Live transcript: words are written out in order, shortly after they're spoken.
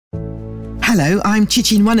Hello, I'm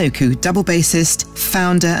Chichin Wanoku, double bassist,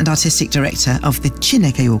 founder and artistic director of the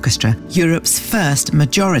Chineke Orchestra, Europe's first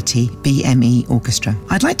majority BME orchestra.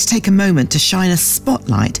 I'd like to take a moment to shine a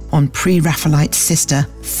spotlight on Pre-Raphaelite sister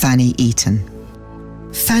Fanny Eaton.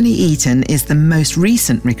 Fanny Eaton is the most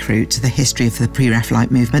recent recruit to the history of the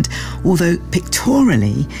Pre-Raphaelite movement, although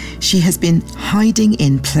pictorially she has been hiding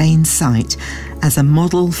in plain sight as a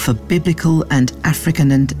model for biblical and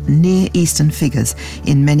African and Near Eastern figures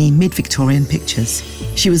in many mid-Victorian pictures.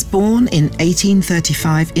 She was born in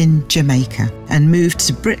 1835 in Jamaica and moved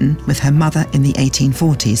to Britain with her mother in the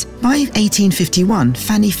 1840s. By 1851,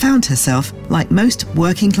 Fanny found herself, like most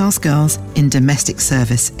working-class girls, in domestic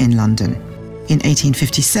service in London. In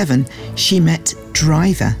 1857, she met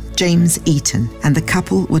driver James Eaton, and the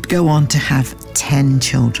couple would go on to have 10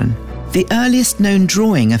 children. The earliest known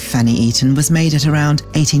drawing of Fanny Eaton was made at around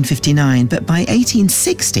 1859, but by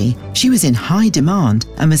 1860 she was in high demand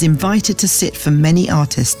and was invited to sit for many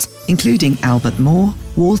artists, including Albert Moore,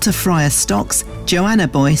 Walter Fryer Stocks, Joanna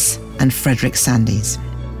Boyce and Frederick Sandys.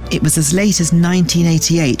 It was as late as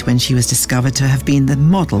 1988 when she was discovered to have been the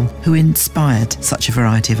model who inspired such a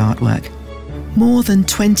variety of artwork. More than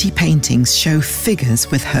 20 paintings show figures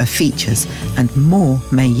with her features, and more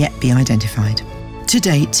may yet be identified. To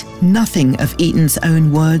date, nothing of Eaton's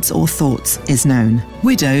own words or thoughts is known.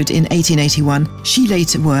 Widowed in 1881, she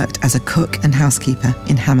later worked as a cook and housekeeper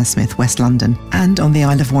in Hammersmith, West London, and on the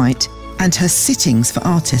Isle of Wight, and her sittings for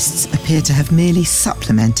artists appear to have merely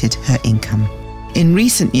supplemented her income. In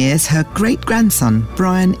recent years, her great-grandson,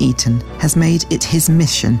 Brian Eaton, has made it his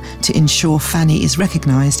mission to ensure Fanny is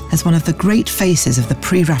recognised as one of the great faces of the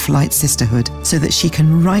Pre-Raphaelite Sisterhood so that she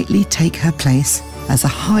can rightly take her place as a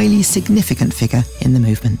highly significant figure in the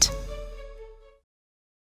movement.